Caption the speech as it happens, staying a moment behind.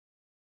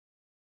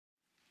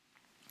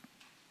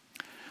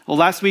Well,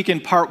 last week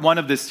in part 1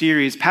 of this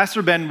series,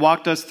 Pastor Ben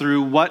walked us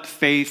through what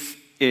faith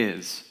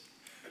is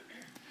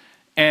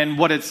and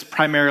what it's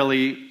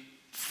primarily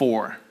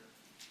for.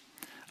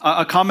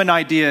 A common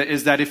idea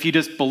is that if you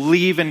just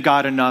believe in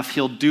God enough,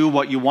 he'll do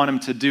what you want him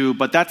to do,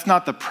 but that's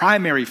not the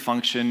primary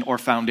function or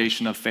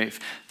foundation of faith.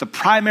 The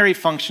primary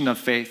function of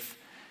faith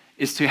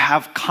is to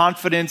have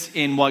confidence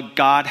in what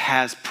God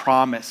has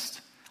promised,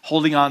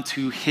 holding on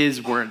to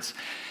his words.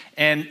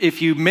 And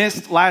if you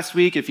missed last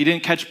week, if you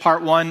didn't catch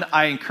part 1,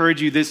 I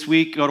encourage you this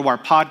week, go to our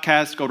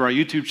podcast, go to our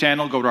YouTube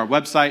channel, go to our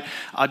website.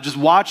 Just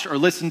watch or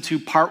listen to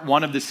part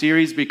 1 of the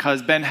series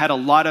because Ben had a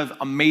lot of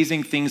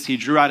amazing things he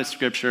drew out of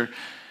Scripture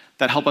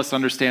that help us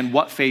understand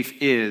what faith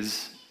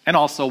is and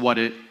also what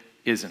it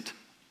isn't.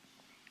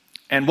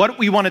 And what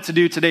we wanted to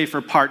do today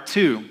for part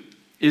 2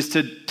 is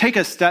to take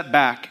a step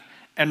back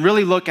and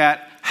really look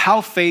at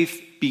how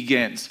faith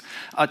begins.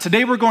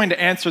 Today we're going to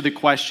answer the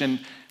question,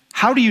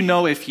 how do you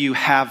know if you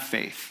have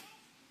faith?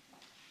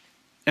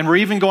 And we're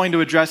even going to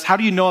address, how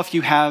do you know if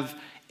you have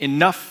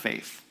enough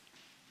faith?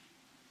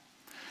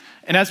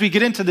 And as we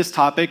get into this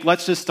topic,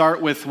 let's just start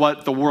with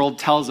what the world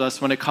tells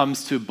us when it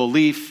comes to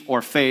belief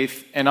or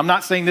faith. And I'm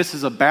not saying this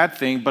is a bad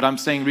thing, but I'm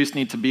saying we just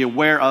need to be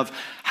aware of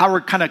how we're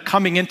kind of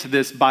coming into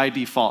this by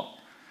default.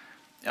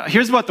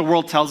 Here's what the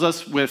world tells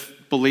us with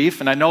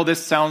belief, and I know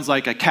this sounds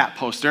like a cat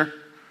poster.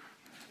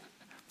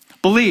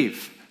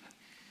 Believe.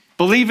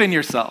 Believe in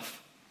yourself.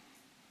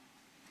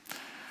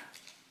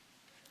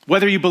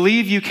 Whether you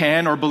believe you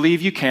can or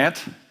believe you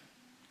can't,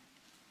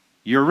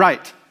 you're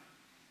right.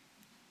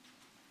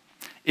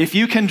 If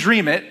you can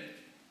dream it,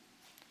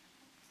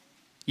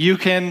 you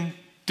can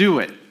do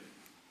it.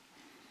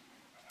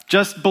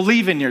 Just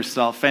believe in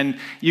yourself and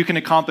you can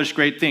accomplish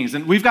great things.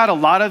 And we've got a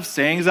lot of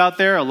sayings out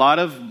there, a lot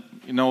of,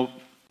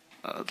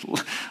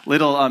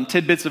 little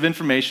tidbits of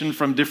information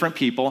from different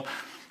people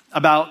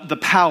about the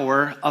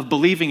power of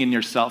believing in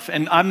yourself.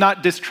 And I'm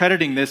not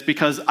discrediting this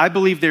because I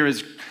believe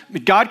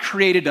God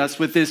created us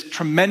with this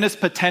tremendous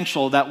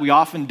potential that we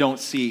often don't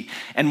see.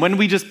 And when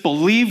we just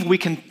believe we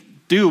can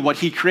do what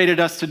he created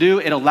us to do,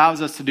 it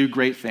allows us to do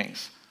great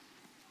things.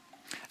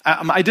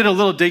 I did a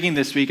little digging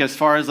this week as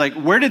far as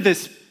where did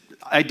this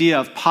idea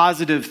of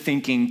positive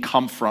thinking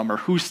come from or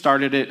who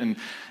started it? And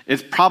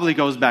it probably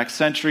goes back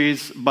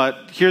centuries,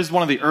 but here's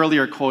one of the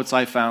earlier quotes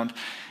I found.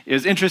 It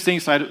was interesting,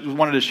 so I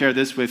wanted to share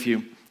this with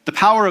you. The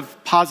power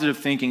of positive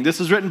thinking. This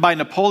was written by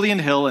Napoleon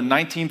Hill in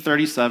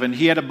 1937.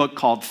 He had a book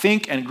called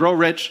Think and Grow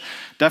Rich.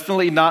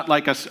 Definitely not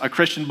like a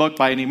Christian book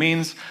by any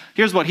means.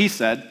 Here's what he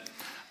said.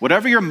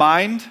 Whatever your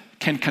mind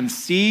can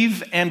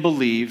conceive and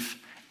believe,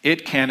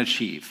 it can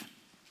achieve.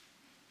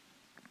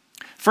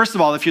 First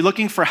of all, if you're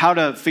looking for how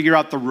to figure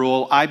out the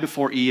rule, I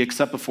before E,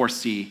 except before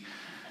C,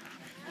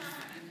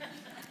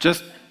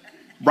 just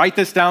write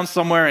this down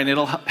somewhere and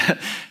it'll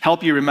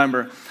help you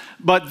remember.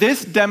 But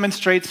this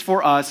demonstrates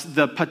for us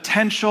the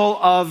potential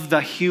of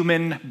the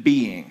human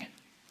being.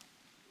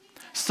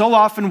 So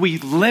often we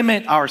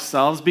limit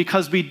ourselves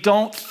because we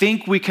don't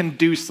think we can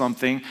do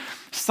something.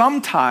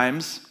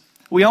 Sometimes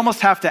we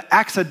almost have to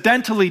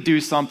accidentally do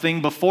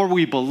something before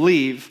we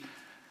believe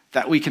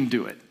that we can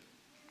do it.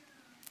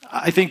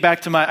 I think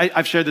back to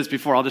I've shared this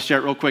before, I'll just share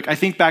it real quick. I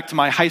think back to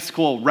my high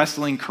school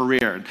wrestling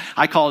career.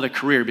 I call it a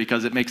career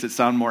because it makes it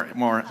sound more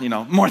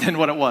than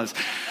what it was.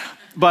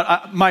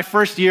 But my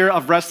first year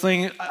of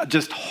wrestling,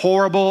 just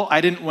horrible. I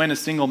didn't win a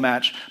single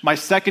match. My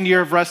second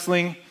year of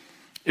wrestling,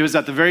 it was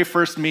at the very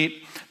first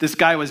meet. This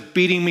guy was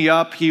beating me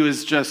up. It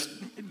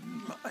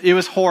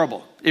was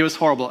horrible. It was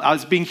horrible. I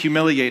was being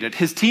humiliated.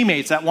 His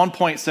teammates at one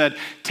point said,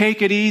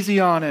 take it easy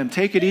on him,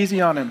 take it easy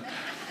on him.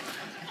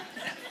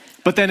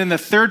 But then in the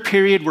third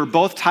period, we're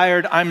both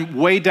tired. I'm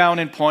way down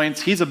in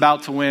points. He's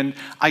about to win.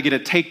 I get a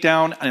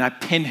takedown and I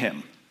pin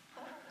him.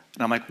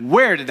 And I'm like,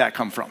 where did that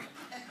come from?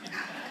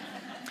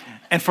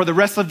 And for the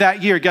rest of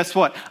that year, guess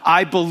what?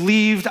 I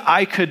believed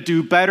I could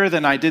do better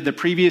than I did the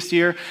previous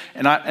year.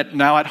 And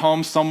now at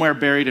home, somewhere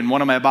buried in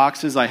one of my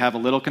boxes, I have a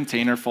little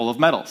container full of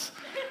medals.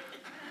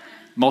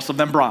 Most of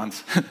them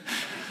bronze.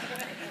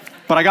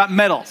 But I got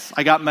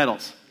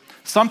medals.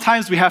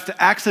 Sometimes we have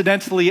to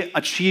accidentally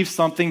achieve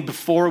something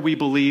before we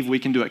believe we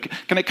can do it.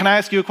 Can I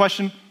ask you a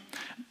question?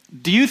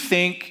 Do you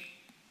think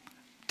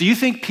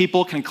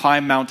people can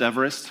climb Mount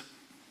Everest?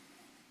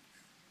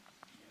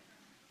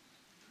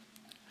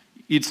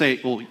 You'd say,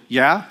 well,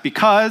 yeah,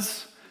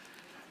 because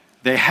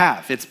they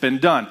have. It's been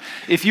done.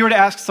 If you were to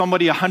ask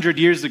somebody 100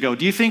 years ago,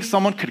 do you think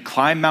someone could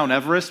climb Mount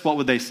Everest? What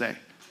would they say?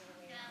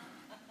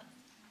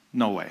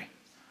 No way.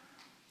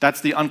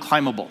 That's the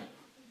unclimbable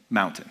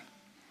mountain.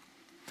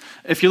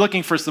 If you're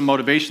looking for some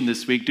motivation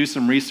this week, do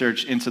some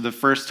research into the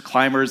first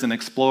climbers and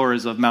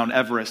explorers of Mount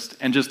Everest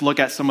and just look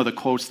at some of the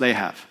quotes they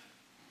have.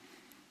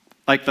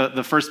 Like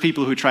the first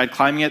people who tried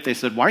climbing it, they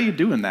said, why are you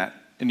doing that?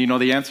 And you know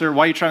the answer?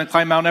 Why are you trying to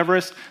climb Mount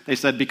Everest? They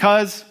said,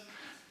 because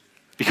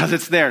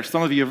it's there.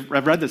 Some of you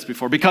have read this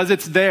before. Because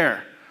it's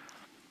there.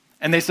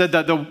 And they said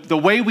that the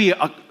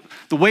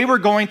way we're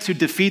going to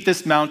defeat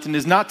this mountain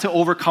is not to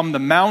overcome the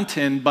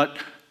mountain, but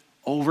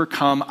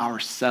overcome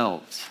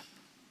ourselves.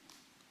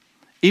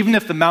 Even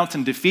if the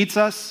mountain defeats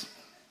us,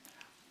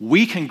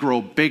 we can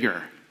grow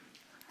bigger.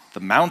 The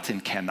mountain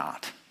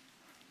cannot.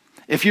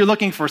 If you're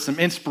looking for some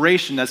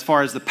inspiration as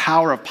far as the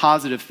power of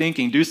positive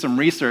thinking, do some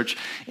research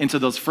into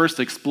those first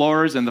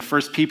explorers and the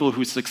first people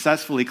who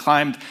successfully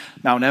climbed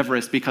Mount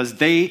Everest, because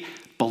they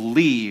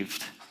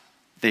believed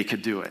they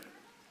could do it.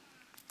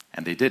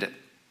 And they did it.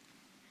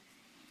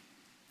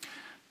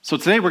 So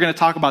today we're going to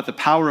talk about the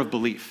power of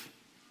belief.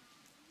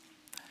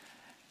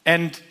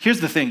 And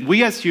here's the thing.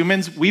 We as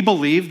humans, we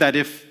believe that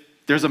if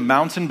there's a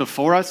mountain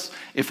before us,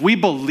 if we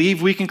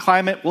believe we can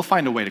climb it, we'll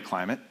find a way to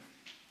climb it.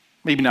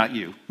 Maybe not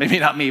you, maybe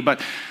not me,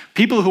 but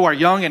people who are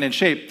young and in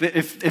shape,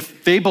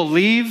 if they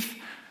believe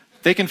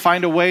they can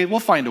find a way, we'll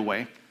find a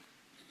way.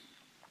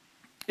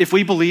 If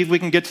we believe we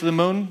can get to the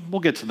moon, we'll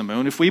get to the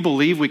moon. If we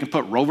believe we can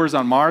put rovers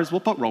on Mars,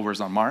 we'll put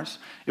rovers on Mars.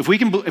 If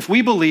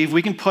we believe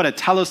we can put a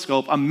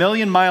telescope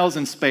 1,000,000 miles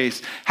in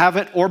space, have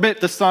it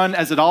orbit the sun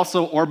as it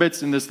also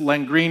orbits in this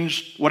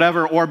Lagrange,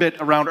 whatever orbit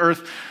around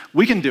Earth,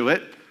 we can do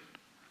it.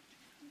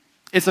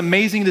 It's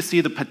amazing to see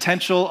the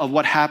potential of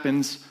what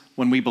happens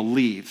when we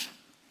believe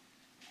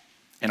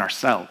in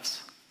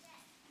ourselves.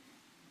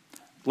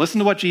 Listen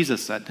to what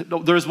Jesus said.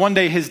 There was one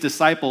day his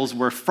disciples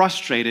were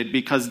frustrated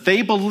because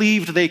they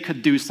believed they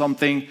could do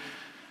something,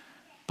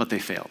 but they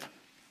failed.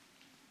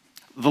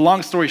 The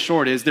long story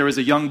short is there was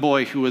a young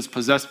boy who was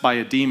possessed by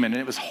a demon,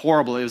 and it was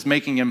horrible. It was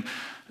making him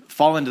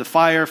fall into the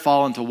fire,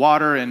 fall into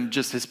water, and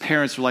just his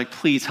parents were like,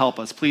 please help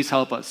us, please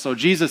help us. So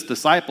Jesus'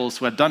 disciples,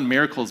 who had done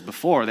miracles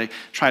before, they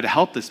tried to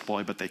help this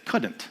boy, but they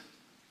couldn't.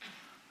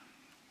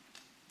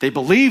 They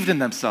believed in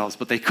themselves,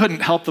 but they couldn't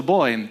help the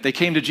boy, and they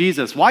came to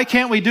Jesus. Why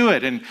can't we do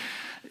it? And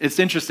it's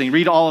interesting.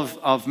 Read all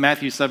of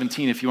Matthew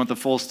 17 if you want the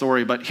full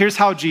story, but here's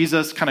how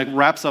Jesus kind of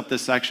wraps up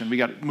this section. We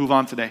got to move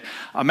on today.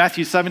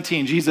 Matthew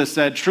 17, Jesus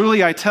said,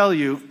 truly I tell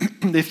you,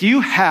 if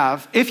you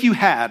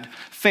had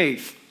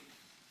faith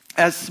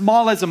as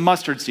small as a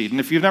mustard seed, and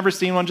if you've never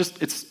seen one,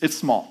 just it's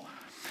small.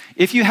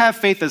 If you have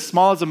faith as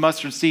small as a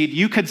mustard seed,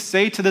 you could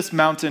say to this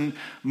mountain,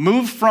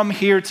 move from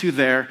here to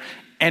there,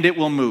 and it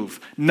will move.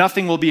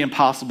 Nothing will be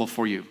impossible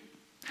for you.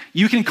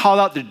 You can call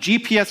out the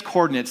GPS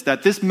coordinates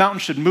that this mountain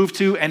should move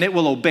to, and it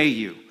will obey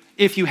you.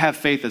 If you have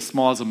faith as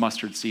small as a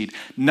mustard seed,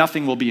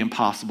 nothing will be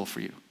impossible for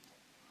you.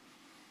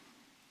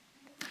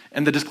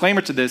 And the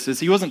disclaimer to this is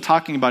he wasn't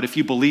talking about if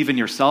you believe in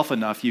yourself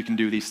enough, you can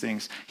do these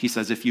things. He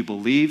says, if you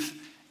believe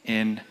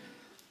in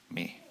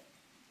me.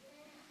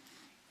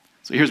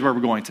 So here's where we're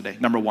going today.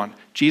 Number one,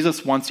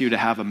 Jesus wants you to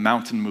have a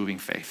mountain-moving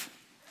faith.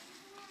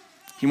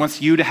 He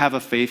wants you to have a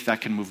faith that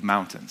can move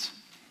mountains.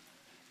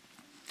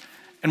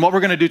 And what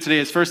we're going to do today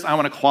is first, I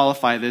want to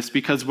qualify this,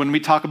 because when we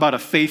talk about a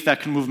faith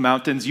that can move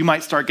mountains, you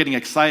might start getting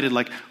excited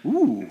like,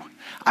 ooh,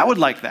 I would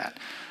like that.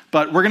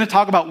 But we're going to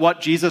talk about what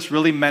Jesus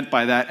really meant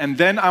by that. And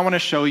then I want to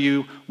show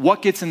you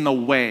what gets in the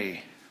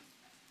way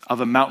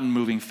of a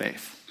mountain-moving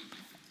faith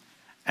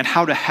and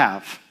how to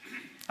have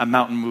a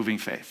mountain-moving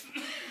faith.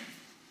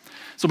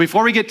 So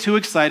before we get too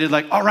excited,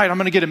 like, all right, I'm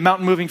going to get a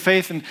mountain-moving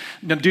faith and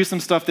do some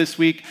stuff this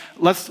week,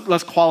 let's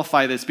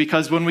qualify this,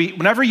 because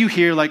whenever you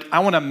hear, like,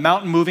 I want a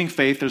mountain-moving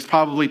faith, there's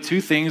probably two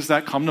things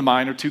that come to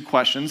mind, or two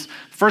questions.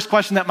 First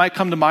question that might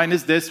come to mind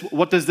is this: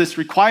 what does this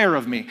require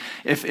of me?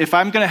 If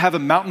I'm going to have a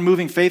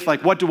mountain-moving faith,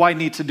 like, what do I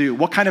need to do?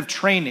 What kind of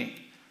training?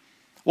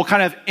 What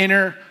kind of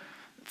inner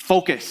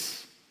focus?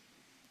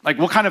 Like,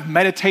 what kind of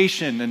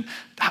meditation, and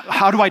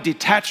how do I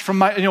detach from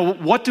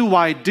what do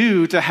I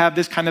do to have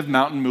this kind of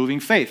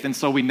mountain-moving faith? And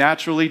so we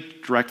naturally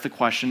direct the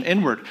question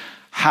inward.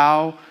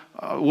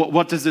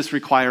 What does this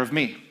require of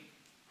me?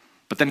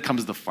 But then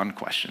comes the fun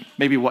question,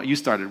 maybe what you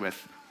started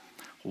with.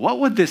 What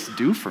would this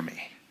do for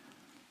me?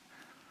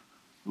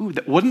 Ooh,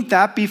 wouldn't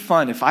that be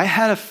fun if I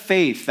had a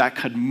faith that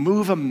could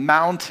move a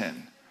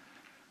mountain?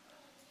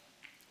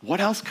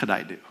 What else could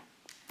I do?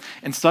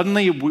 And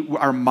suddenly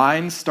our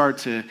minds start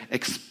to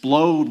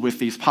explode with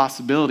these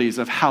possibilities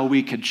of how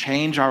we could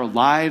change our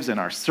lives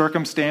and our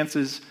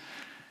circumstances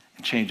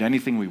and change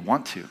anything we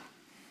want to.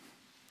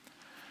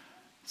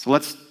 So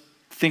let's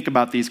think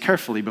about these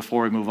carefully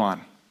before we move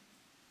on.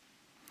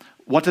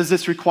 What does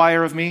this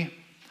require of me?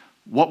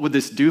 What would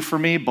this do for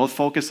me? Both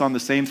focus on the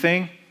same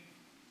thing.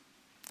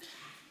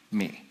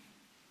 Me.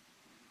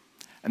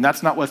 And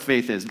that's not what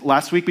faith is.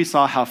 Last week we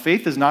saw how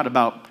faith is not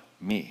about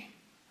me.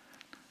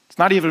 It's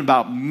not even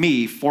about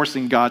me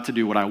forcing God to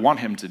do what I want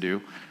him to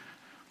do.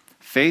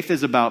 Faith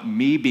is about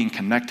me being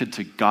connected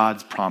to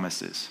God's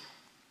promises.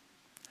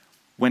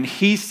 When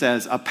he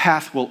says a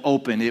path will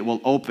open, it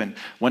will open.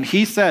 When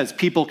he says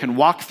people can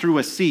walk through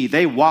a sea,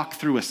 they walk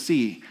through a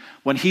sea.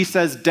 When he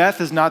says death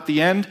is not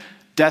the end,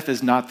 death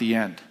is not the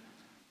end.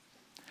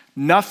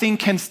 Nothing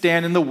can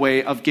stand in the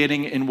way of get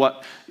in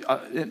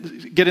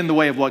the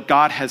way of what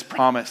God has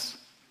promised.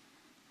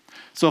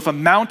 So if a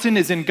mountain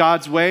is in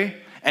God's way,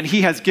 and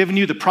he has given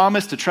you the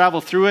promise to travel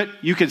through it,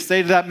 you can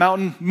say to that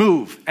mountain,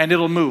 move, and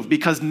it'll move,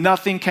 because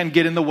nothing can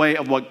get in the way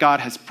of what God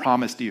has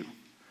promised you.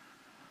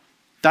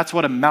 That's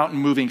what a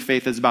mountain-moving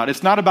faith is about.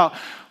 It's not about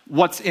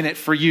what's in it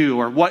for you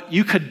or what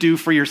you could do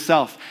for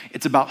yourself.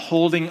 It's about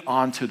holding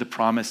on to the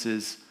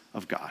promises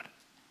of God.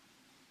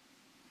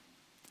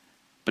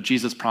 But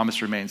Jesus'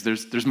 promise remains.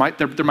 There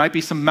might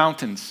be some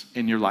mountains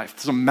in your life,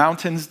 some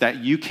mountains that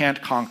you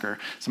can't conquer,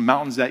 some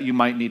mountains that you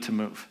might need to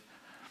move.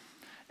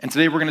 And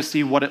today we're going to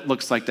see what it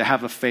looks like to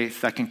have a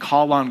faith that can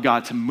call on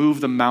God to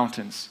move the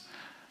mountains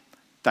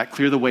that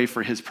clear the way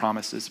for his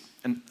promises.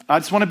 And I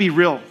just want to be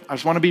real.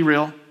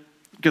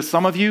 Because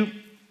some of you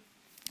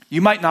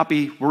might not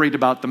be worried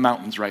about the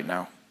mountains right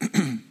now.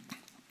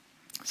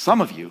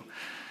 Some of you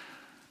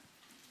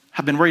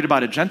have been worried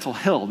about a gentle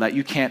hill that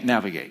you can't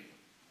navigate.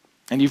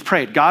 And you've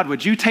prayed, God,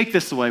 would you take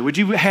this away? Would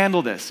you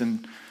handle this?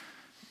 And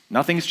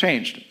nothing's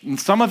changed. And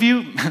some of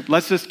you,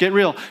 let's just get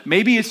real.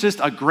 Maybe it's just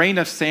a grain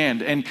of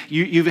sand. And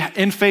you've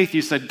in faith,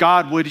 you said,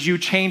 God, would you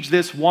change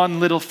this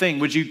one little thing?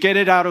 Would you get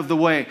it out of the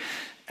way?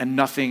 And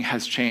nothing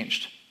has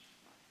changed.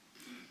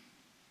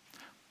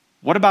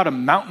 What about a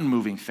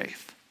mountain-moving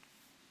faith?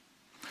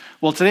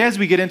 Well, today as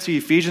we get into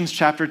Ephesians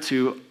chapter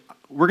 2,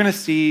 we're going to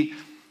see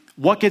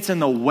what gets in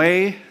the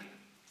way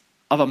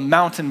of a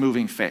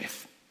mountain-moving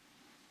faith.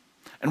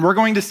 And we're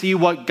going to see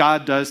what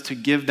God does to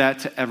give that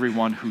to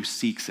everyone who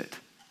seeks it.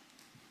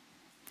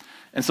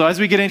 And so as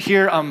we get in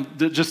here,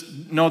 just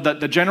know that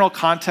the general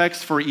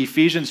context for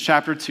Ephesians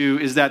chapter 2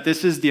 is that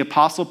this is the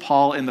Apostle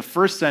Paul in the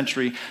first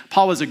century.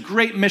 Paul was a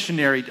great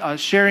missionary,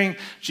 sharing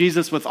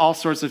Jesus with all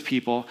sorts of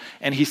people.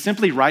 And he's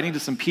simply writing to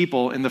some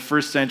people in the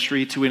first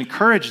century to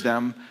encourage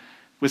them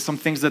with some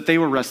things that they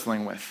were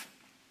wrestling with.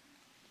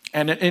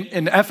 And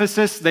in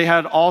Ephesus, they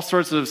had all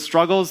sorts of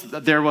struggles.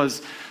 There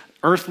was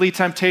earthly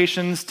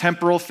temptations,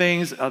 temporal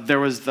things. There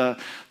was the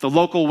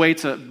local way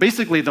to,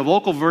 basically the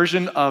local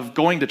version of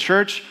going to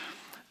church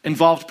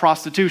involved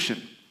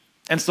prostitution.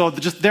 And so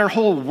just their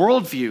whole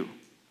worldview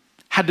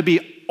had to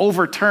be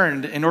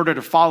overturned in order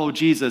to follow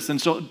Jesus.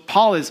 And so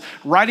Paul is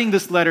writing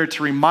this letter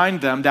to remind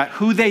them that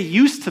who they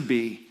used to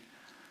be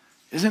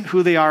isn't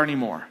who they are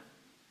anymore.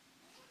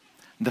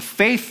 The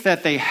faith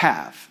that they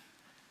have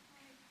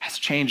has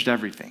changed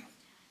everything.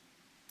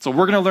 So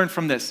we're going to learn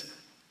from this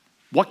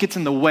what gets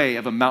in the way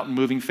of a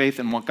mountain-moving faith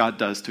and what God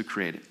does to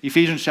create it.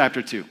 Ephesians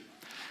chapter 2.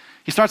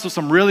 He starts with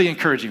some really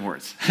encouraging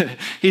words.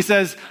 He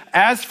says,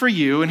 as for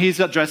you, and he's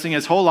addressing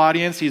his whole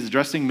audience, he's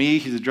addressing me,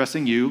 he's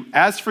addressing you.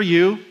 As for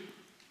you,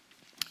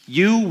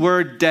 you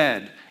were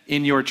dead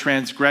in your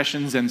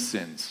transgressions and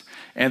sins.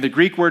 And the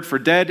Greek word for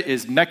dead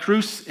is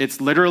nekros. It's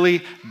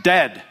literally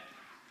dead,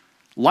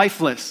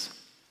 lifeless,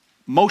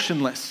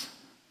 motionless.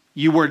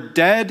 You were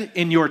dead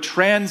in your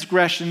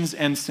transgressions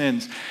and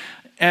sins.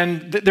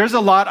 And there's a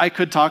lot I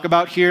could talk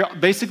about here.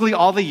 Basically,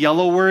 all the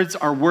yellow words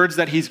are words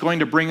that he's going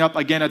to bring up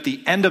again at the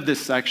end of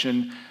this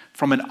section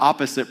from an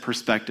opposite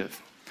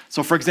perspective.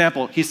 So for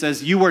example, he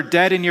says, you were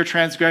dead in your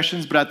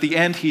transgressions, but at the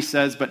end he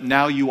says, but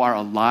now you are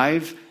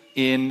alive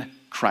in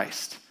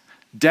Christ.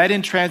 Dead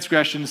in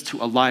transgressions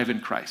to alive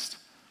in Christ.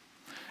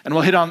 And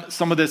we'll hit on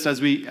some of this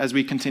as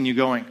we continue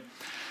going.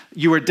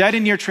 You were dead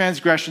in your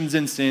transgressions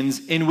and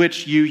sins in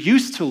which you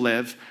used to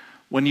live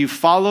when you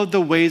followed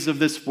the ways of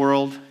this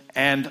world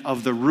and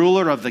of the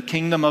ruler of the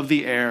kingdom of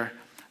the air,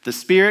 the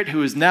spirit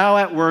who is now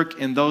at work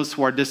in those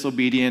who are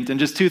disobedient. And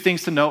just two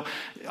things to note.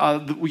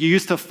 You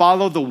used to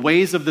follow the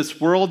ways of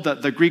this world.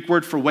 The Greek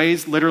word for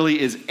ways literally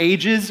is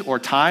ages or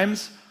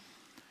times.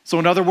 So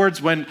in other words,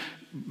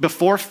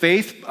 before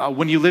faith,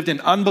 when you lived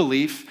in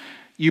unbelief,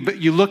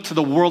 you looked to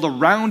the world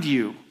around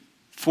you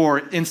for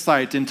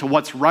insight into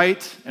what's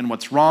right and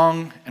what's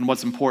wrong and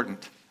what's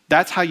important.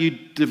 That's how you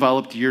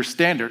developed your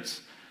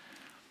standards.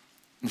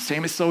 And the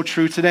same is so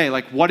true today.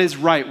 Like, what is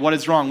right? What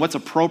is wrong? What's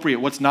appropriate?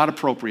 What's not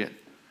appropriate?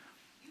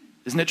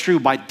 Isn't it true?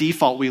 By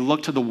default, we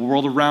look to the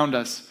world around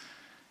us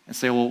and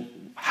say, well,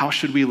 how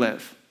should we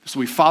live? So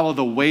we follow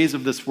the ways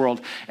of this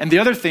world. And the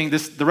other thing,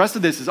 the rest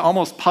of this is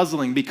almost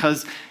puzzling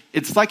because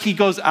it's like he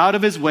goes out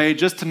of his way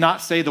just to not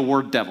say the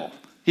word devil.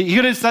 He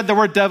could have said the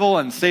word devil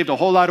and saved a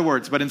whole lot of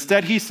words, but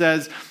instead he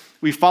says,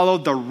 we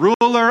followed the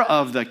ruler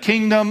of the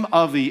kingdom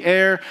of the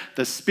air,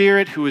 the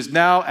spirit who is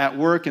now at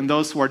work in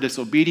those who are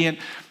disobedient.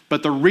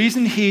 But the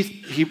reason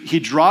he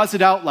draws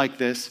it out like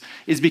this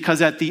is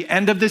because at the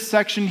end of this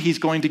section, he's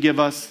going to give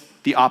us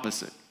the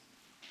opposite.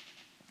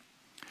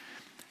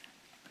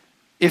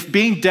 If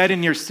being dead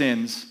in your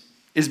sins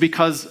is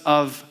because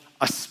of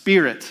a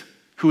spirit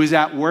who is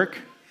at work,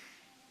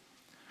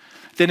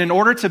 then in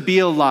order to be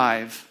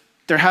alive,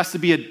 there has to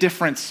be a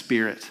different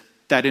spirit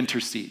that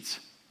intercedes.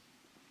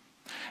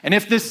 And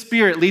if this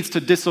spirit leads to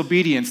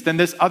disobedience, then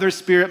this other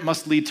spirit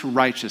must lead to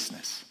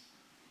righteousness.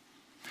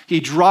 He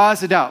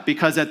draws it out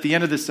because at the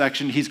end of this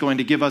section, he's going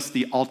to give us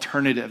the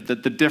alternative, the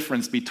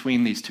difference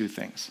between these two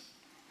things.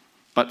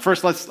 But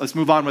first, let's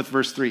move on with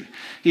verse 3.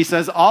 He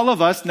says, all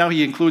of us, now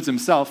he includes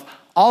himself,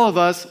 all of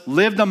us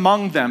lived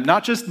among them,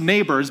 not just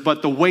neighbors,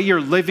 but the way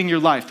you're living your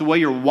life, the way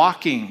you're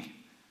walking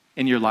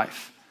in your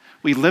life.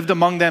 We lived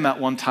among them at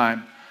one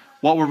time.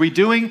 What were we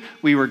doing?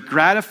 We were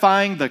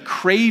gratifying the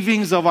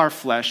cravings of our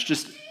flesh,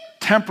 just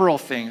temporal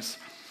things,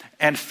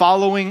 and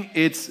following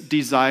its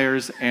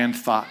desires and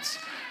thoughts.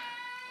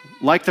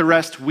 Like the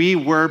rest, we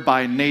were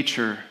by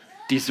nature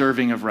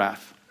deserving of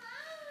wrath.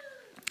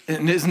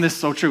 And isn't this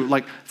so true?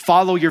 Like,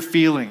 follow your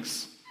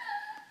feelings.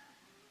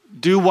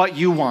 Do what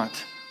you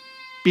want.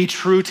 Be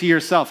true to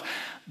yourself.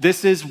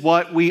 This is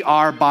what we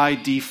are by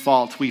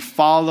default. We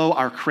follow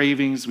our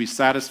cravings, we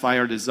satisfy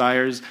our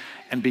desires,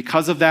 and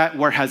because of that,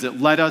 where has it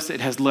led us?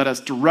 It has led us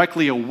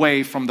directly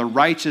away from the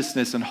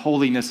righteousness and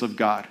holiness of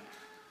God,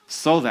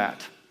 so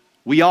that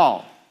we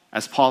all,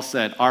 as Paul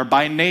said, are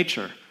by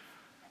nature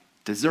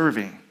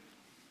deserving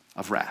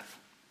of wrath.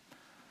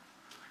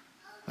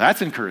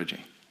 That's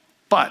encouraging,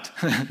 but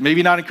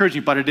maybe not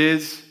encouraging, but it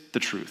is the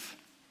truth.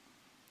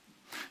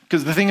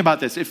 Because the thing about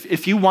this,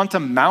 if you want a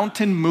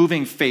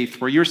mountain-moving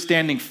faith where you're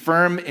standing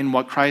firm in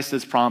what Christ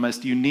has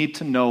promised, you need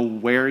to know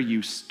where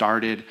you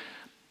started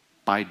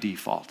by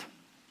default.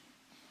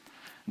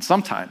 And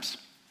sometimes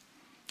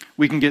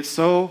we can get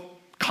so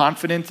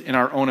confident in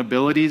our own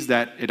abilities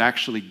that it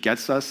actually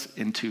gets us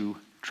into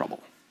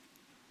trouble.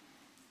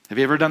 Have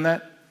you ever done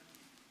that?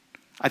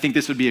 I think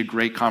this would be a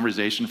great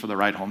conversation for the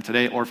ride home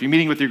today. Or if you're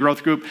meeting with your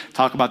growth group,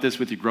 talk about this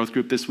with your growth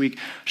group this week.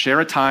 Share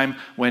a time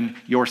when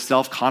your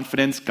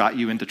self-confidence got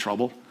you into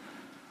trouble.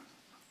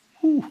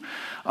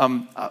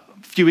 A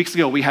few weeks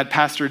ago, we had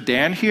Pastor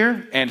Dan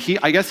here, and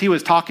I guess he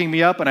was talking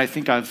me up, and I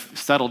think I've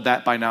settled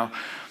that by now.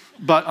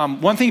 But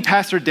one thing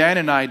Pastor Dan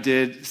and I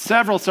did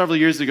several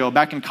years ago,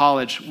 back in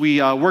college,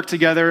 we worked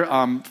together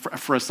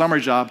for a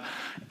summer job,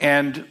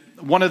 and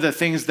one of the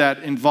things that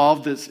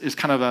involved is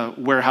kind of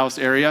a warehouse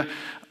area.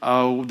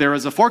 There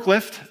was a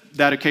forklift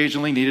that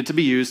occasionally needed to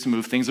be used to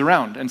move things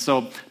around. And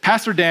so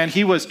Pastor Dan,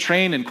 he was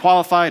trained and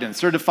qualified and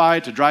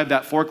certified to drive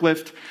that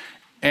forklift.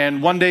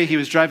 And one day he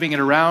was driving it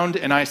around,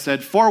 and I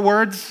said 4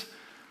 words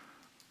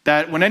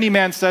that when any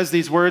man says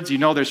these words, you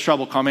know there's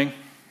trouble coming.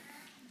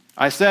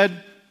 I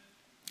said,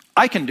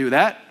 I can do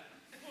that.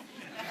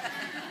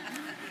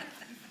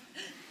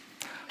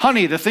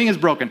 Honey, the thing is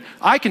broken.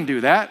 I can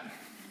do that.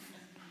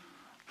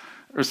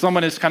 Or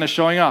someone is kind of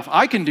showing off.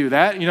 I can do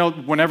that. You know,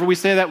 whenever we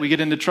say that, we get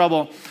into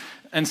trouble.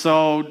 And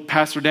so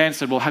Pastor Dan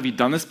said, well, have you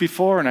done this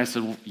before? And I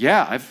said, well,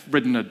 yeah, I've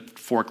ridden a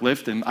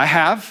forklift, and I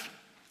have.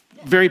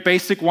 Very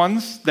basic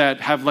ones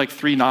that have like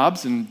 3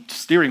 knobs and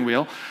steering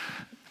wheel.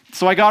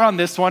 So I got on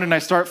this one, and I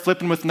start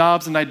flipping with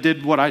knobs, and I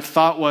did what I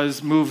thought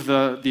was move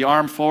the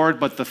arm forward,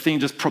 but the thing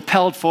just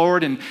propelled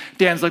forward, and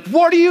Dan's like,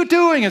 what are you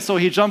doing? And so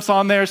he jumps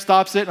on there,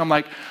 stops it, and I'm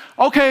like,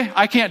 okay,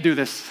 I can't do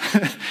this.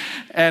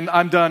 And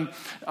I'm done.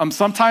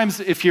 Sometimes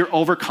if you're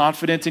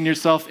overconfident in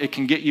yourself, it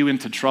can get you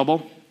into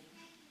trouble,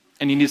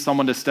 and you need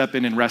someone to step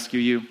in and rescue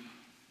you.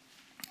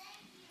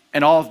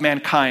 And all of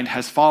mankind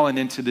has fallen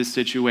into this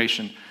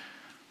situation.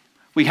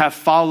 We have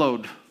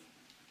followed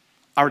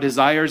our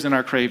desires and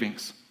our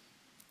cravings,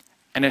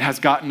 and it has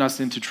gotten us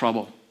into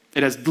trouble.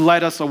 It has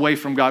led us away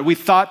from God. We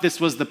thought this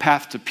was the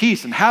path to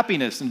peace and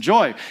happiness and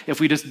joy if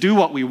we just do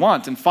what we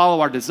want and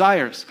follow our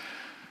desires.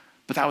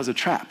 But that was a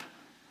trap.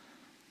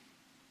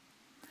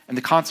 And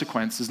the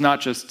consequence is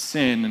not just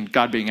sin and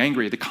God being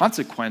angry. The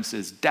consequence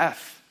is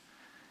death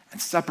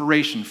and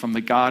separation from the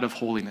God of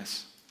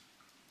holiness.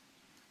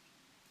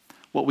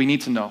 What we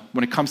need to know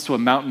when it comes to a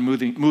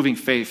mountain-moving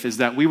faith is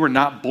that we were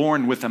not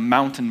born with a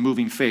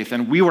mountain-moving faith,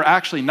 and we were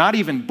actually not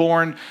even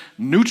born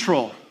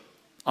neutral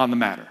on the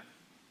matter.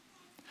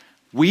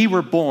 We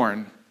were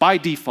born, by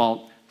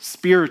default,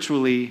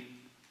 spiritually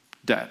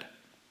dead.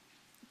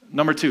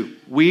 Number 2,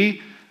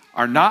 we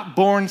are not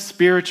born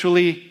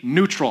spiritually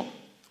neutral,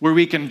 where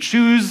we can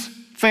choose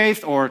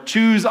faith or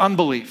choose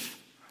unbelief.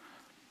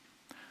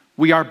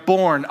 We are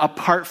born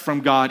apart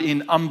from God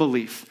in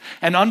unbelief.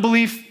 And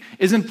unbelief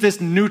isn't this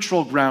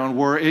neutral ground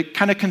where it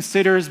kind of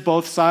considers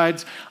both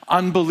sides.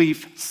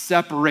 Unbelief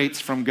separates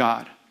from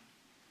God.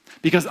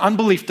 Because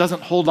unbelief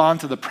doesn't hold on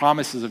to the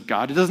promises of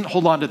God. It doesn't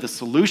hold on to the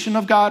solution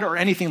of God or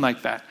anything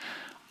like that.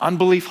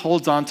 Unbelief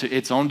holds on to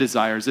its own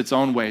desires, its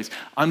own ways.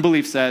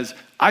 Unbelief says,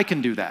 I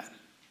can do that.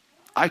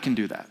 I can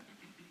do that.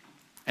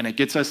 And it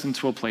gets us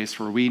into a place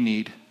where we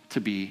need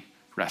to be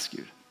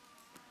rescued.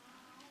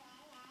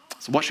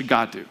 So what should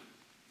God do?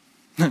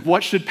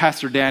 What should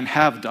Pastor Dan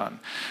have done?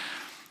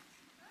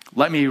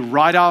 Let me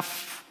ride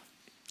off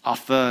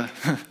the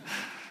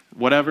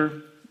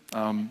whatever.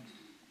 You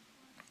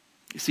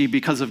see,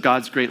 because of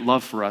God's great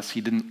love for us,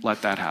 he didn't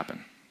let that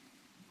happen.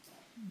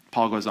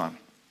 Paul goes on.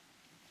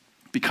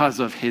 Because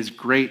of his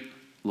great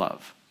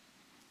love,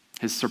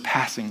 his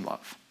surpassing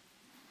love.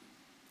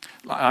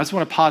 I just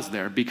want to pause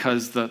there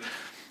because the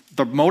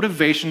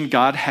motivation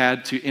God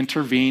had to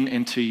intervene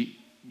into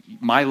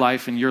my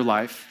life and your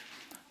life,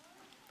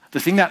 the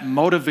thing that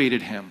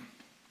motivated him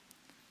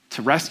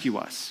to rescue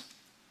us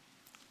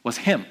was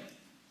him.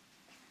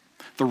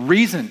 The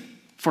reason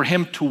for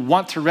him to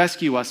want to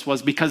rescue us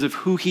was because of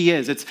who he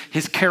is. It's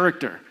his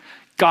character.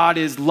 God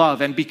is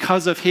love, and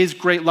because of his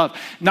great love,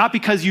 not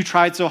because you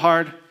tried so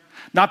hard,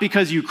 not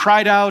because you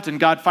cried out and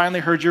God finally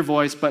heard your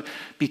voice, but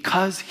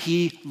because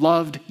he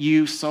loved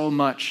you so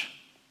much.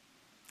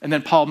 And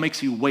then Paul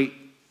makes you wait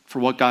for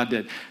what God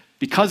did.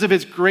 Because of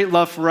his great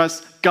love for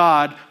us,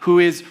 God, who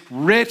is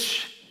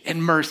rich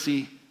in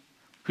mercy,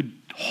 who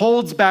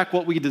holds back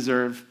what we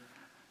deserve,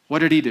 what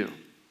did he do?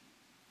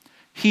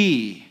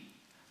 He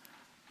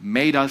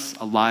made us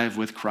alive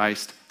with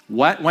Christ,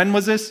 When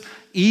was this?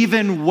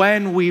 Even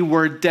when we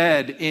were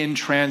dead in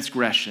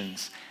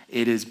transgressions,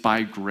 it is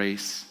by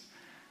grace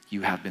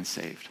you have been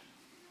saved.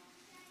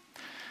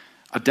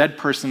 A dead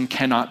person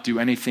cannot do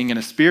anything, and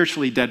a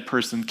spiritually dead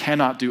person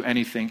cannot do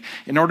anything.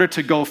 In order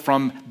to go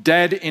from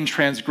dead in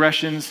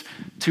transgressions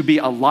to be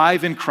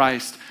alive in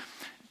Christ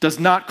does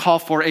not call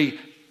for a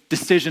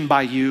decision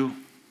by you.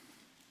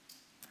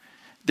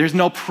 There's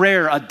no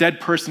prayer a dead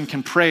person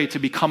can pray to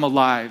become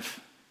alive.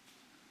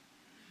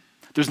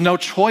 There's no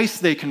choice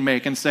they can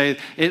make and say,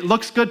 it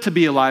looks good to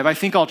be alive. I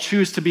think I'll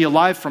choose to be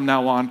alive from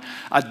now on.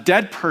 A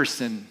dead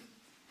person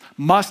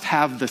must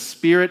have the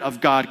Spirit of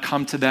God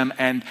come to them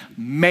and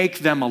make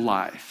them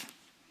alive.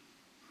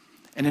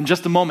 And in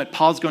just a moment,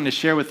 Paul's going to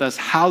share with us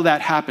how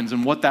that happens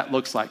and what that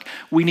looks like.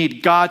 We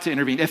need God to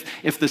intervene.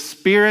 If the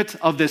spirit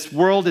of this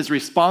world is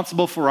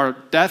responsible for our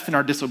death and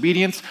our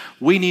disobedience,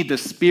 we need the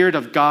Spirit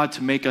of God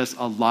to make us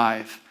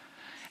alive.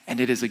 And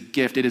it is a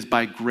gift. It is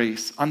by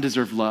grace,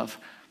 undeserved love,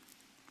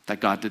 that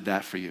God did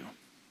that for you.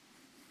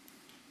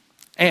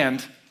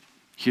 And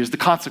here's the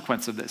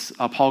consequence of this.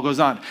 Paul goes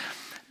on.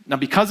 Now,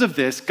 because of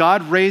this,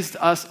 God raised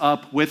us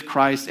up with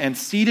Christ and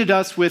seated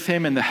us with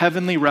him in the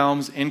heavenly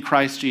realms in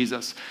Christ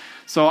Jesus.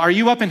 So are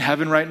you up in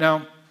heaven right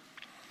now?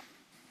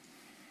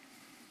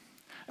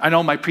 I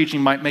know my preaching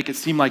might make it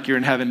seem like you're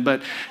in heaven,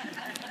 but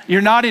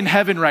you're not in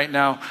heaven right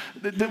now.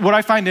 What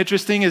I find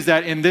interesting is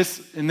that in this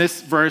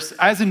verse,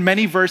 as in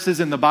many verses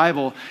in the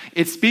Bible,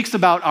 it speaks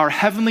about our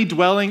heavenly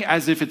dwelling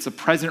as if it's a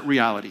present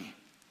reality,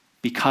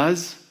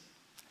 because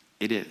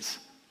it is.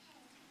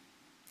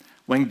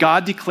 When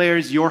God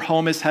declares your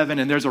home is heaven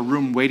and there's a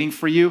room waiting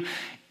for you,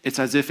 it's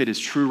as if it is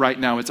true right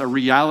now. It's a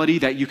reality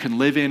that you can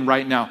live in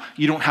right now.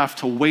 You don't have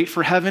to wait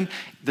for heaven.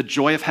 The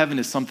joy of heaven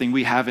is something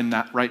we have in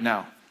that right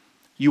now.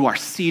 You are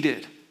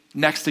seated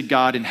next to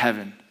God in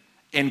heaven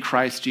in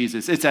Christ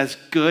Jesus. It's as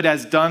good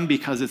as done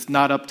because it's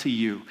not up to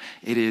you.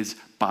 It is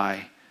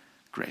by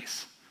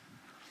grace.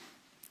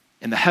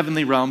 In the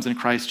heavenly realms in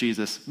Christ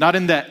Jesus, not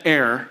in the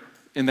air.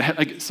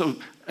 So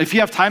if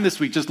you have time this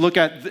week, just look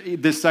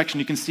at this section.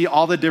 You can see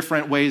all the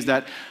different ways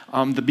that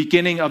the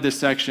beginning of this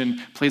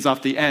section plays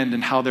off the end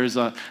and how there's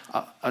a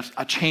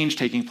change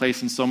taking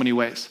place in so many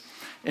ways.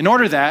 In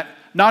order that,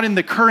 not in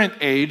the current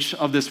age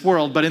of this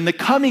world, but in the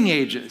coming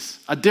ages,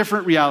 a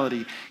different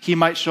reality, he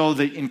might show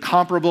the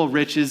incomparable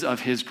riches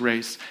of his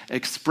grace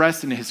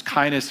expressed in his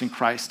kindness in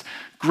Christ.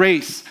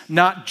 Grace,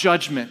 not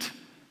judgment.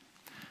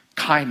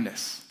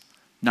 Kindness,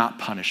 not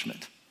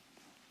punishment.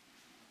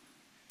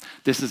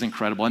 This is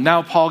incredible. And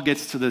now Paul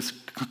gets to this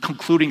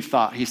concluding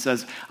thought. He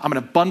says, I'm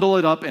going to bundle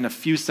it up in a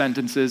few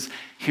sentences.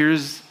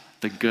 Here's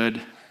the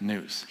good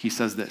news. He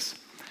says this,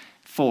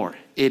 for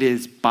it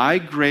is by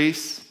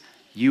grace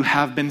you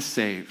have been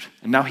saved.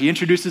 And now he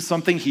introduces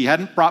something he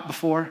hadn't brought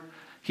before.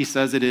 He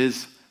says it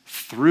is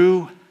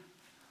through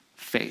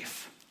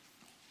faith.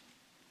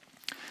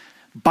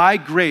 By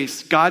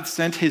grace, God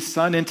sent his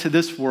Son into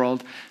this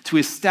world to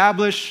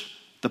establish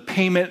the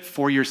payment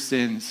for your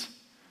sins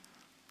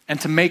and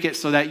to make it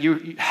so that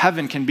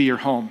heaven can be your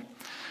home.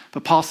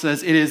 But Paul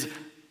says it is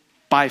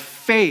by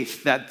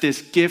faith that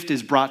this gift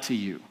is brought to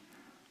you.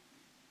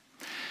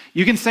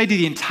 You can say to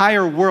the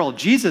entire world,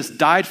 Jesus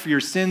died for your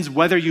sins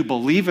whether you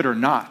believe it or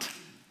not.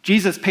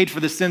 Jesus paid for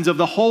the sins of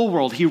the whole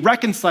world. He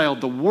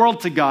reconciled the world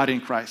to God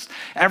in Christ.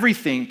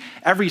 Everything,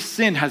 every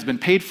sin has been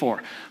paid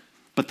for.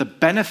 But the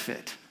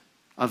benefit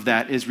of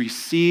that is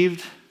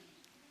received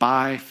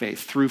by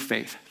faith, through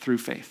faith, through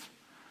faith.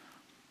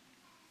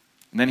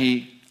 And then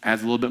he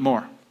adds a little bit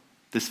more.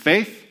 This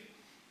faith,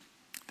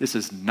 this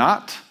is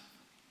not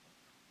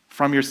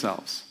from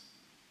yourselves.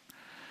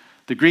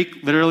 The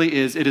Greek literally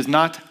is, it is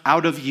not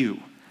out of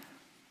you.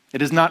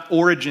 It is not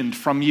origined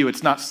from you.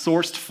 It's not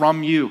sourced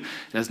from you.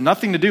 It has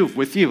nothing to do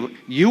with you.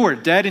 You are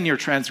dead in your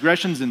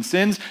transgressions and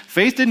sins.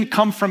 Faith didn't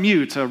come from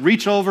you to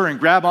reach over and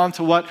grab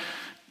onto what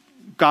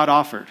God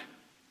offered.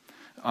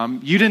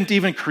 You didn't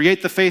even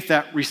create the faith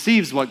that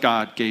receives what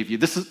God gave you.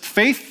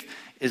 Faith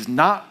is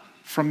not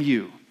from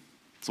you.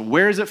 So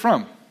where is it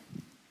from?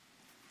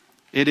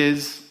 It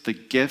is the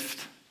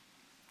gift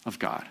of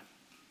God.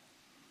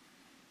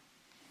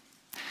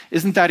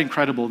 Isn't that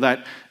incredible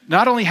that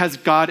not only has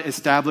God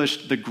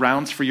established the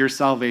grounds for your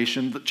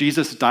salvation, that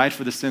Jesus died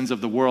for the sins of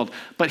the world,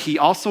 but he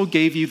also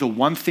gave you the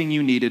one thing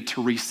you needed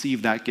to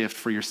receive that gift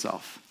for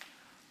yourself: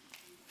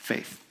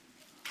 faith.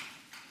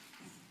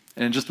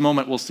 And in just a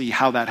moment, we'll see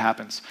how that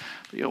happens.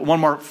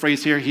 One more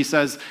phrase here. He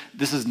says,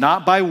 this is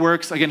not by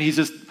works. Again, he's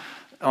just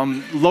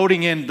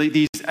loading in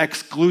these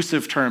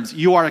exclusive terms.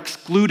 You are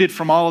excluded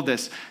from all of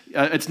this.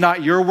 It's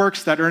not your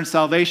works that earn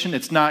salvation.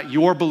 It's not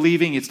your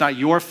believing. It's not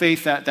your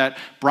faith that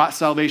brought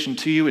salvation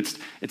to you.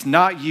 It's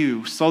not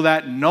you, so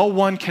that no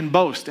one can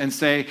boast and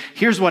say,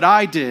 here's what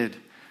I did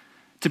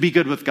to be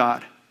good with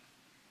God.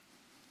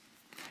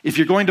 If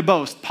you're going to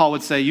boast, Paul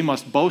would say, you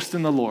must boast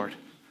in the Lord,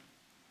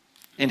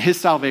 in his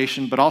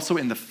salvation, but also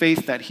in the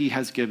faith that he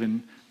has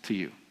given to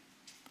you.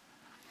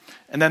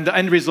 And then the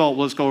end result,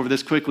 we'll just go over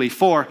this quickly.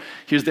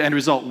 Here's the end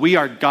result. We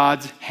are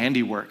God's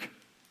handiwork,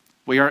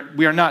 We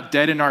are not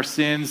dead in our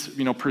sins,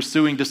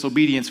 pursuing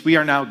disobedience. We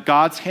are now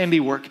God's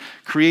handiwork,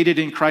 created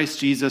in Christ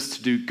Jesus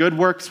to do good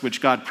works,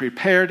 which God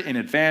prepared in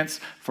advance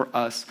for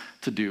us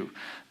to do.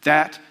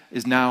 That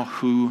is now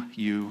who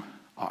you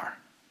are.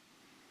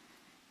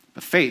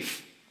 But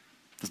faith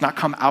does not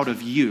come out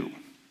of you.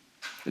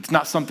 It's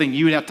not something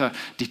you have to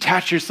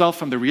detach yourself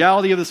from the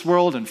reality of this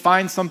world and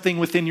find something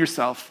within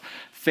yourself.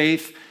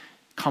 Faith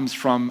comes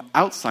from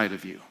outside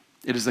of you.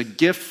 It is a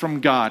gift from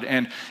God.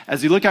 And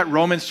as you look at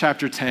Romans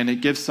chapter 10,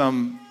 it gives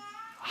some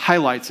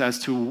highlights as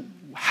to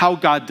how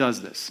God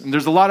does this. And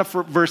there's a lot of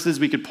verses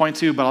we could point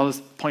to, but I'll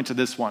just point to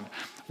this one.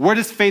 Where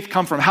does faith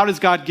come from? How does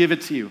God give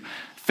it to you?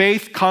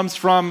 Faith comes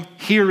from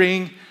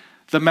hearing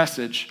the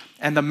message.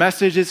 And the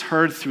message is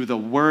heard through the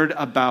word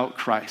about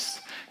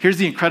Christ. Here's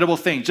the incredible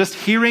thing. Just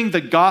hearing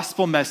the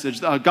gospel message,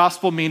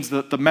 gospel means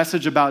the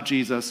message about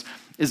Jesus,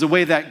 is a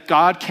way that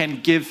God can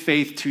give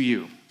faith to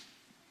you.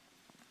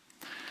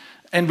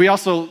 And we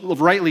also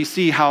rightly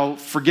see how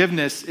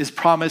forgiveness is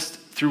promised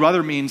through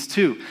other means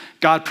too.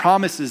 God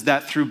promises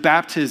that through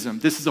baptism,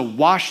 this is a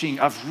washing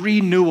of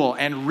renewal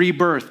and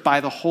rebirth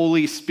by the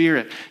Holy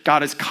Spirit.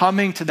 God is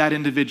coming to that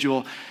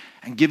individual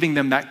and giving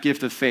them that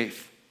gift of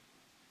faith.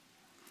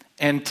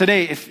 And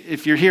today,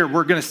 if you're here,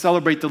 we're going to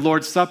celebrate the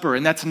Lord's Supper,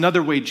 and that's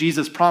another way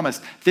Jesus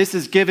promised. This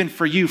is given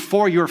for you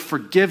for your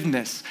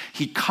forgiveness.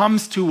 He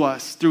comes to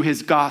us through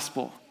his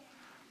gospel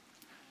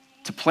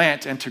to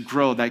plant and to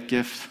grow that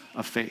gift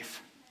of faith.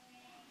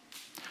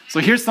 So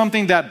here's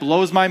something that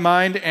blows my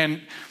mind, and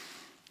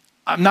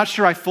I'm not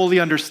sure I fully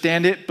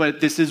understand it,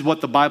 but this is what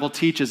the Bible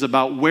teaches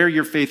about where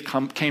your faith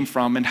came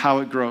from and how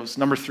it grows.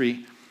 Number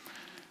 3,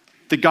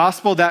 the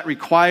gospel that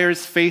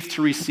requires faith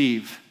to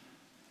receive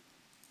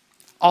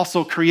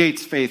also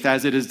creates faith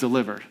as it is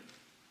delivered.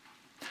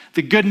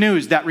 The good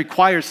news that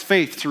requires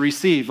faith to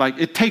receive, like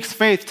it takes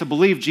faith to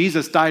believe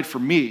Jesus died for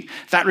me.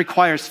 That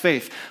requires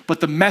faith. But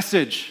the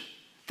message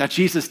that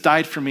Jesus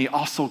died for me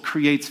also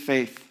creates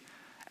faith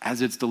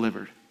as it's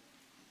delivered.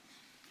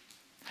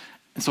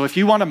 And so if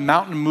you want a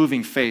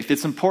mountain-moving faith,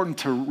 it's important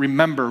to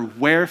remember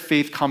where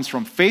faith comes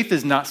from. Faith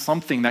is not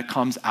something that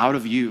comes out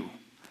of you.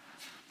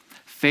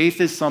 Faith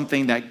is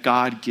something that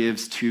God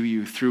gives to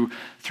you through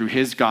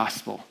his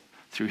gospel,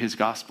 through his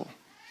gospel.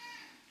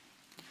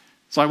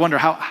 So I wonder,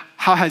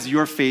 how has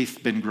your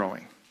faith been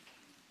growing?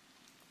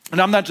 And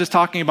I'm not just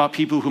talking about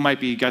people who might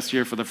be guests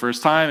here for the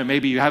first time, and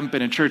maybe you haven't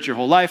been in church your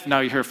whole life, now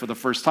you're here for the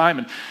first time.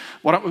 And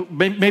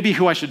maybe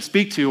who I should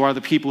speak to are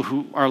the people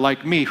who are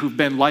like me, who've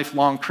been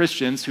lifelong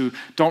Christians, who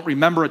don't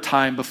remember a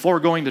time before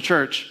going to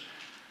church.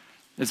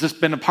 It's just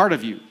been a part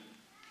of you.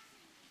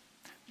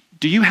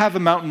 Do you have a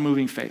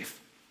mountain-moving faith?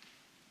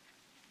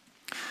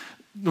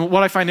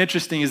 What I find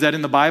interesting is that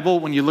in the Bible,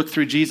 when you look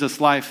through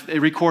Jesus' life, it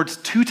records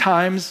 2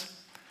 times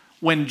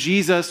when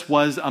Jesus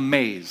was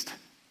amazed.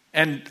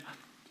 And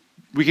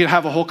we could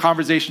have a whole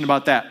conversation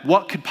about that.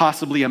 What could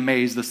possibly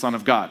amaze the Son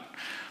of God?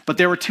 But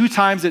there were 2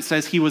 times it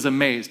says he was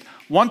amazed.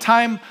 One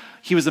time,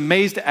 he was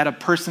amazed at a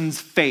person's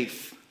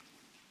faith.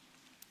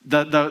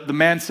 The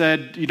man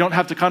said, "You don't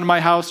have to come to my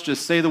house,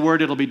 just say the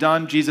word, it'll be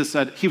done." Jesus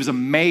said he was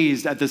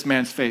amazed at this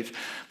man's faith.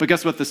 But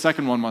guess what the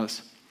second one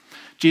was?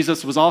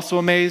 Jesus was also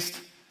amazed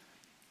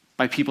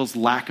by people's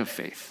lack of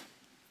faith.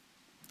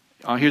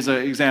 Here's an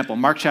example.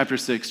 Mark chapter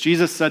 6.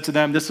 Jesus said to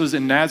them, this was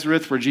in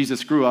Nazareth where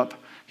Jesus grew up.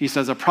 He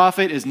says, "A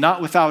prophet is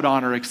not without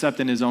honor except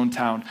in his own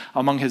town,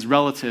 among his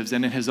relatives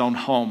and in his own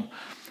home."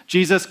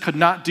 Jesus could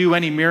not do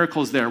any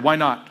miracles there. Why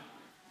not?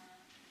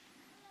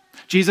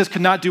 Jesus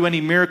could not do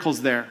any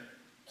miracles there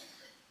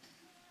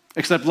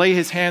except lay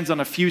his hands on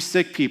a few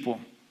sick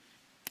people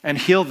and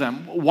heal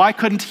them. Why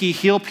couldn't he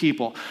heal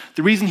people?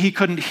 The reason he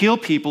couldn't heal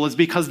people is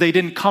because they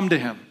didn't come to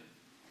him.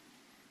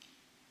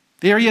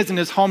 There he is in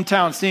his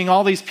hometown, seeing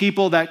all these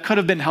people that could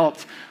have been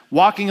helped,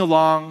 walking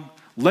along,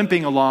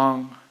 limping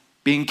along,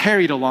 being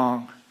carried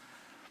along.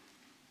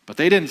 But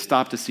they didn't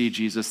stop to see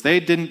Jesus. They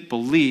didn't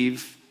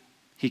believe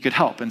he could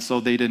help, and so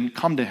they didn't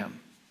come to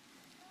him.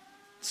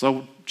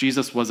 So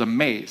Jesus was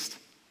amazed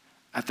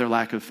at their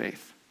lack of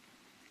faith.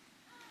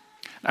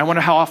 I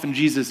wonder how often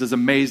Jesus is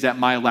amazed at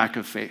my lack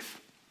of faith.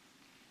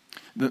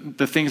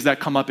 The things that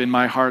come up in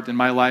my heart, in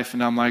my life,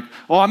 and I'm like,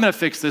 oh, I'm going to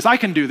fix this. I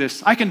can do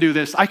this. I can do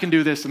this. I can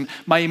do this. And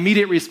my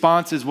immediate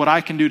response is what I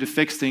can do to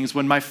fix things,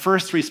 when my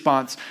first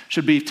response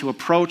should be to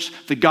approach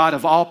the God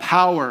of all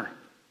power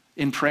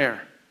in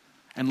prayer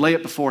and lay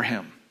it before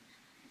him.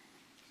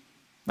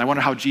 I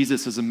wonder how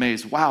Jesus is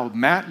amazed. Wow,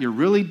 Matt, you're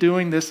really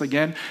doing this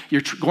again?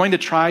 You're going to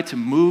try to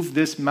move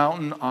this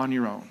mountain on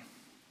your own.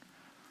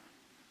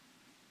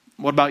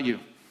 What about you?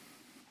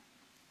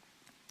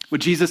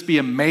 Would Jesus be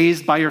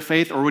amazed by your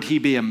faith, or would he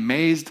be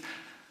amazed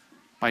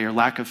by your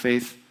lack of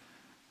faith?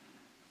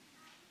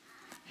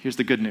 Here's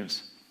the good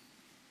news.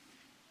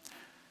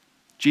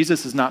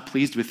 Jesus is not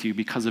pleased with you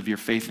because of your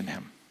faith in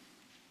him.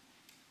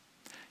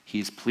 He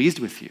is pleased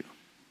with you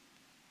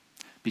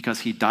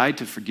because he died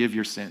to forgive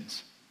your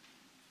sins.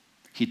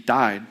 He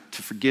died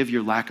to forgive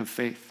your lack of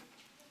faith.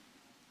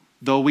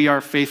 Though we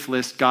are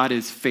faithless, God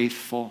is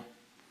faithful.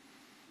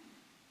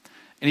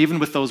 And even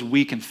with those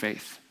weak in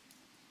faith,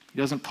 He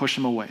doesn't push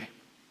him away.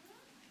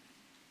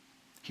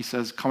 He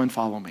says, come and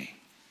follow me.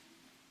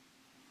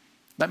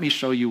 Let me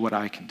show you what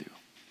I can do.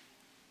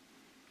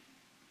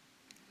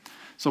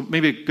 So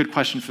maybe a good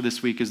question for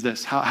this week is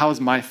this. How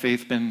has my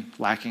faith been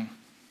lacking?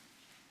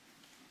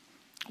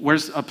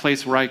 Where's a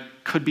place where I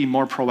could be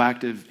more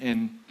proactive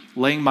in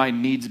laying my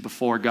needs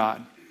before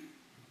God?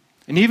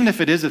 And even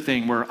if it is a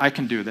thing where I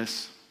can do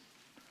this,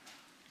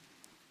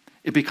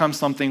 it becomes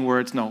something where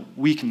it's, no,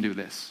 we can do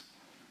this.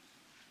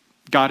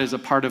 God is a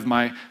part of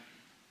my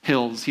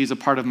hills. He's a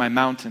part of my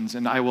mountains,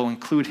 and I will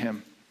include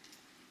him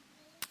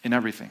in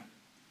everything.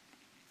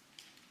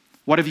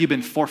 What have you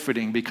been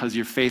forfeiting because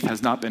your faith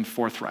has not been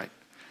forthright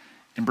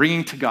in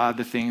bringing to God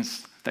the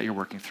things that you're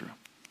working through?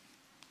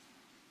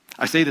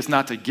 I say this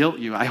not to guilt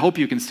you. I hope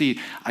you can see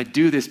I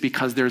do this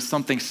because there's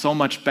something so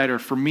much better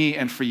for me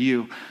and for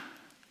you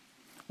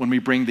when we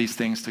bring these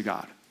things to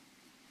God.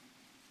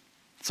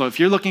 So if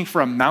you're looking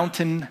for a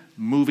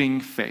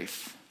mountain-moving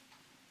faith,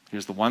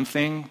 here's the one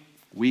thing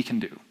we can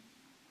do.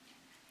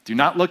 Do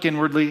not look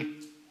inwardly.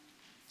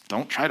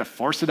 Don't try to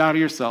force it out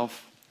of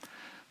yourself.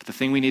 But the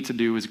thing we need to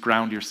do is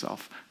ground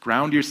yourself.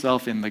 Ground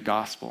yourself in the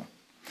gospel.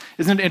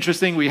 Isn't it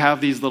interesting? We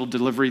have these little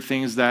delivery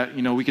things that,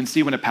 we can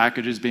see when a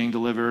package is being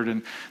delivered,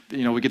 and,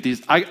 we get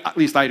these, at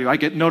least I do, I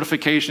get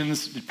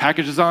notifications, the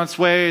package is on its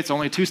way, it's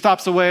only 2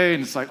 stops away,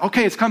 and it's like,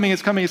 okay, it's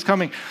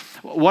coming.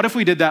 What if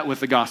we did that with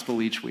the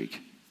gospel each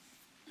week?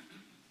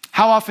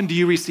 How often do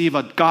you receive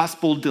a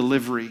gospel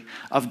delivery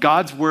of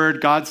God's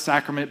word, God's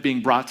sacrament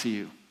being brought to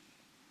you?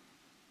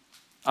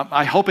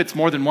 I hope it's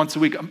more than once a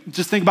week.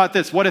 Just think about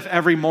this. What if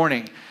every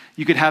morning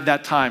you could have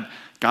that time?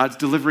 God's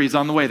delivery is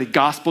on the way. The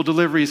gospel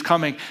delivery is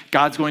coming.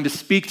 God's going to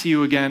speak to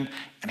you again,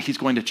 and he's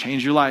going to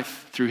change your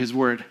life through his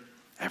word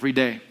every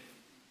day.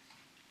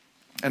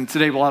 And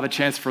today we'll have a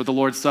chance for the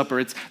Lord's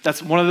Supper.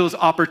 That's one of those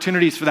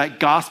opportunities for that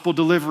gospel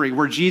delivery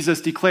where Jesus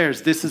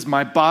declares, this is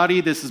my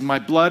body, this is my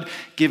blood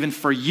given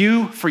for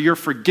you, for your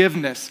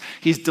forgiveness.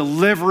 He's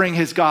delivering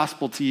his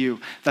gospel to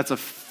you. That's a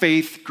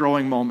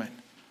faith-growing moment.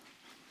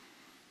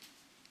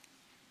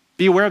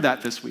 Be aware of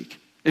that this week.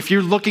 If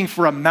you're looking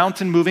for a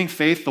mountain-moving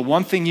faith, the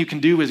one thing you can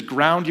do is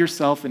ground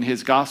yourself in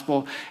his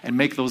gospel and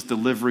make those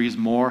deliveries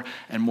more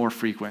and more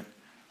frequent.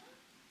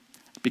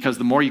 Because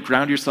the more you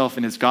ground yourself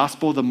in his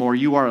gospel, the more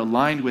you are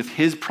aligned with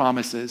his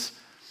promises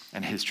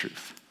and his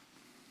truth.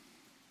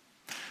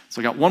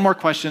 So I got one more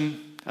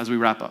question as we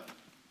wrap up.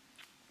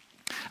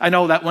 I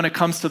know that when it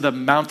comes to the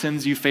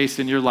mountains you face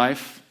in your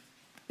life,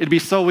 it'd be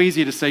so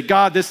easy to say,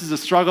 God, this is a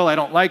struggle. I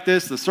don't like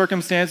this. The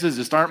circumstances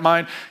just aren't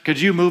mine. Could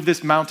you move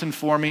this mountain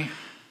for me?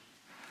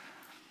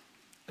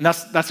 And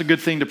that's a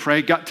good thing to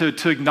pray, God,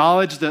 to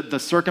acknowledge the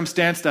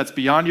circumstance that's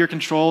beyond your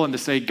control and to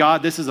say,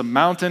 God, this is a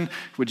mountain.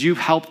 Would you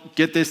help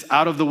get this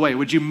out of the way?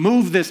 Would you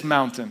move this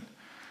mountain?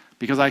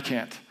 Because I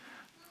can't.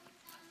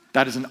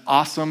 That is an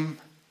awesome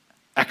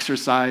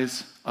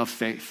exercise of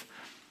faith.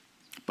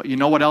 But you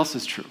know what else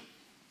is true?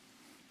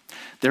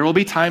 There will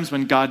be times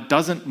when God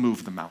doesn't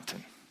move the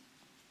mountain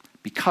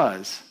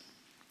because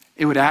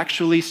it would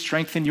actually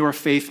strengthen your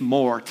faith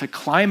more to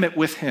climb it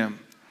with him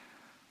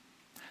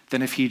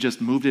than if he just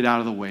moved it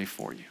out of the way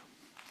for you.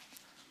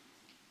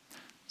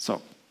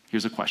 So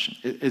here's a question.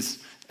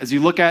 As you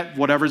look at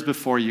whatever's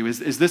before you,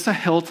 is this a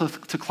hill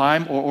to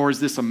climb or is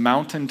this a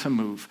mountain to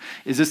move?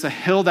 Is this a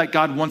hill that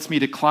God wants me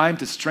to climb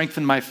to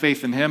strengthen my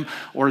faith in him,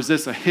 or is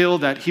this a hill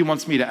that he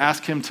wants me to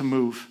ask him to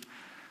move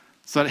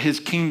so that his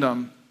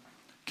kingdom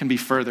can be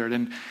furthered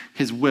and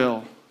his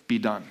will be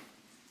done?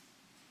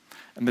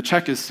 And the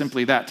check is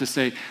simply that, to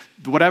say,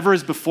 whatever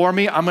is before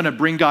me, I'm going to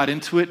bring God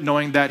into it,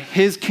 knowing that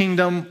his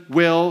kingdom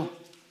will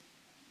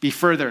be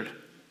furthered.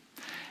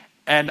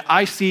 And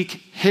I seek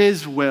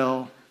his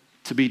will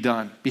to be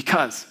done,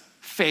 because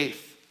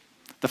faith,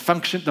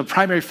 the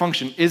primary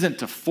function isn't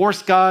to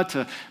force God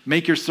to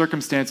make your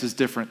circumstances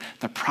different.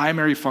 The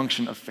primary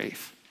function of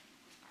faith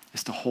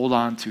is to hold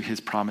on to his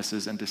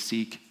promises and to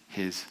seek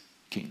his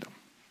kingdom.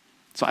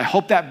 So I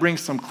hope that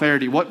brings some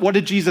clarity. What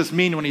did Jesus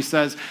mean when he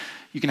says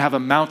you can have a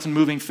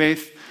mountain-moving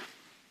faith?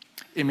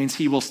 It means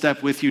he will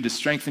step with you to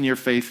strengthen your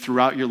faith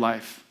throughout your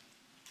life.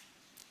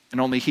 And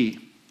only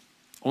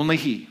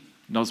he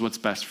knows what's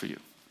best for you.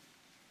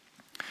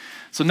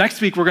 So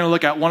next week, we're going to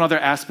look at one other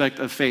aspect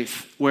of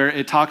faith, where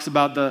it talks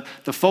about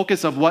the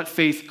focus of what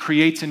faith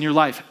creates in your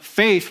life.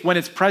 Faith, when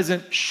it's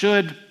present,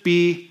 should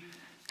be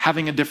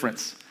having a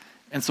difference.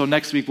 And so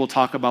next week, we'll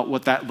talk about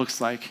what that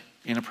looks like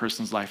in a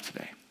person's life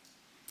today.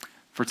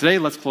 For today,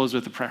 let's close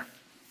with a prayer.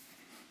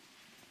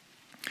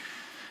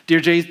 Dear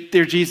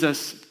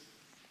Jesus,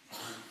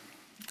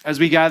 as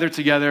we gather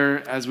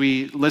together, as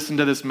we listen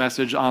to this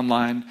message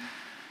online,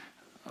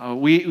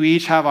 we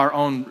each have our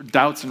own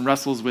doubts and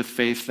wrestles with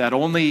faith that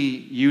only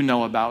you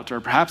know about, or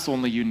perhaps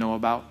only you know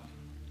about.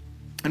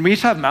 And we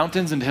each have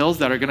mountains and hills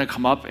that are going to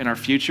come up in our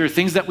future,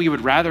 things that we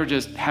would rather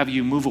just have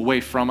you move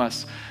away from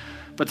us.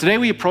 But today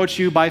we approach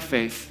you by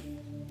faith.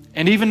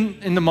 And even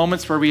in the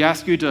moments where we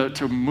ask you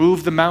to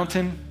move the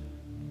mountain,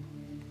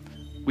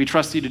 we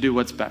trust you to do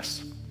what's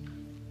best.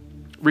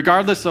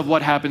 regardless of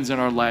what happens in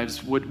our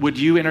lives, would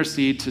you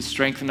intercede to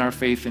strengthen our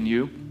faith in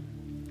you?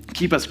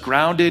 Keep us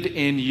grounded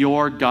in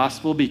your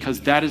gospel,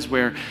 because that is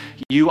where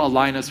you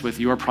align us with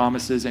your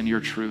promises and your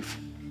truth.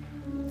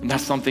 And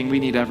that's something we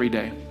need every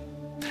day.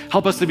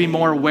 Help us to be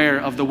more aware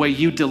of the way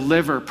you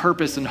deliver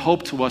purpose and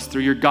hope to us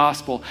through your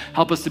gospel.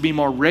 Help us to be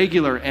more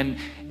regular and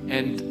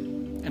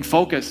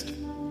focused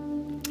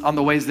on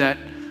the ways that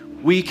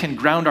we can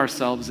ground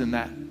ourselves in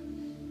that.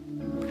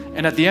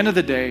 And at the end of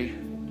the day,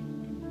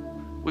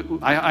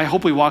 I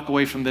hope we walk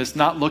away from this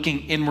not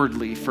looking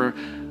inwardly for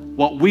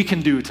what we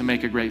can do to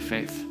make a great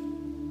faith.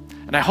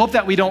 And I hope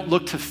that we don't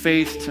look to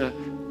faith to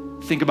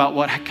think about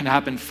what can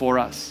happen for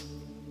us.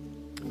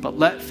 But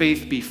let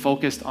faith be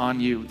focused on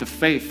you. The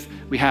faith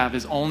we have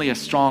is only as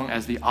strong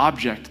as the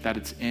object that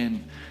it's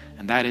in,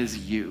 and that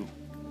is you.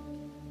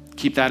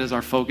 Keep that as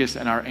our focus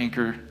and our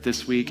anchor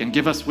this week, and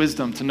give us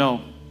wisdom to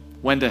know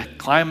when to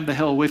climb the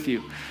hill with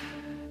you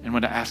and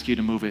when to ask you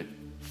to move it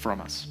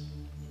from us.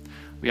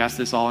 We ask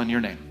this all in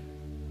your name.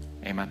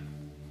 Amen.